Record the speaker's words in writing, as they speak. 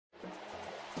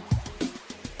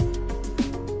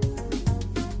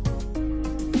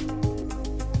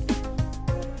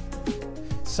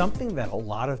Something that a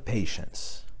lot of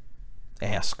patients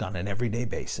ask on an everyday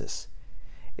basis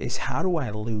is, how do I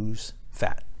lose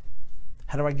fat?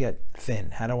 How do I get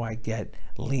thin? How do I get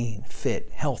lean, fit,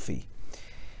 healthy?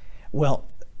 Well,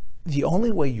 the only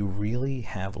way you really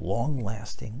have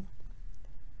long-lasting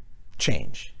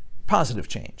change, positive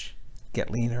change, get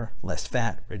leaner, less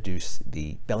fat, reduce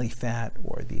the belly fat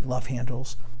or the love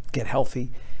handles, get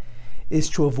healthy, is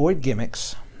to avoid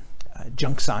gimmicks,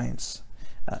 junk science,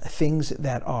 things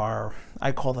that are,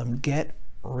 I call them get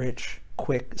rich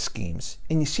quick schemes.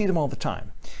 And you see them all the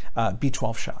time.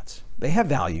 B12 shots. They have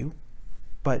value,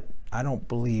 but I don't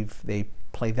believe they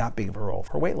play that big of a role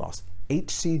for weight loss.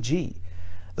 HCG,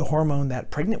 the hormone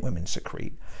that pregnant women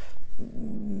secrete,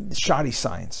 shoddy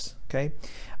science, okay?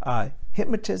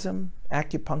 Hypnotism,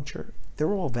 acupuncture,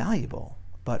 they're all valuable,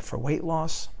 but for weight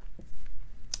loss,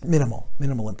 minimal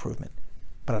improvement.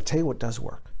 But I'll tell you what does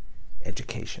work,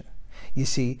 education. You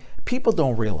see, people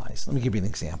don't realize, let me give you an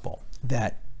example,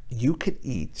 that you could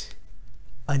eat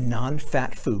a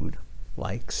non-fat food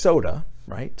like soda,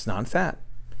 right? It's non-fat,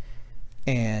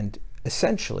 and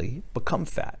essentially become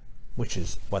fat, which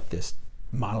is what this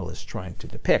model is trying to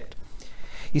depict.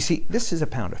 You see, this is a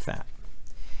pound of fat,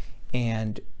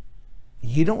 and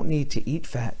you don't need to eat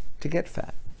fat to get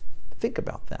fat. Think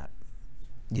about that.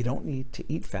 You don't need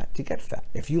to eat fat to get fat.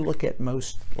 If you look at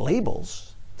most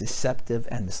labels, deceptive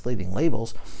and misleading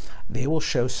labels, they will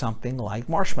show something like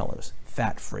marshmallows,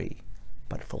 fat-free,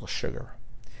 but full of sugar.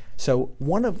 So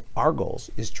one of our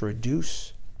goals is to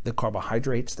reduce the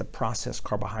carbohydrates, the processed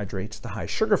carbohydrates, the high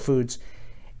sugar foods,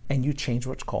 and you change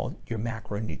what's called your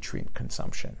macronutrient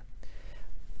consumption.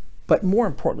 But more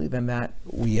importantly than that,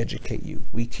 we educate you.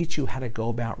 We teach you how to go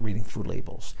about reading food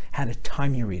labels, how to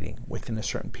time your eating within a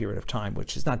certain period of time,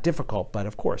 which is not difficult, but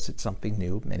of course it's something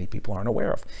new many people aren't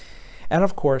aware of. And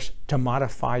of course, to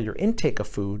modify your intake of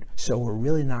food so we're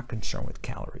really not concerned with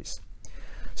calories.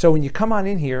 So when you come on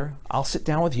in here, I'll sit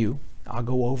down with you. I'll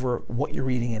go over what you're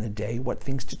eating in a day, what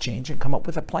things to change, and come up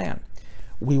with a plan.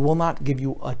 We will not give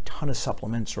you a ton of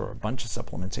supplements or a bunch of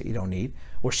supplements that you don't need.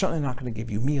 We're certainly not going to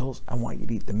give you meals. I want you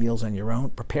to eat the meals on your own,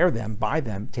 prepare them, buy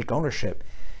them, take ownership.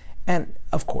 And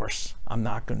of course, I'm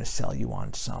not going to sell you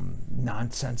on some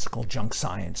nonsensical junk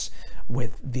science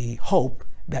with the hope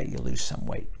that you lose some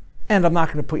weight. And I'm not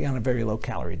going to put you on a very low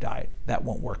calorie diet. That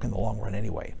won't work in the long run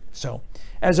anyway. So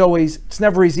as always, it's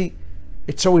never easy.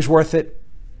 It's always worth it.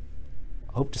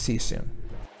 I hope to see you soon.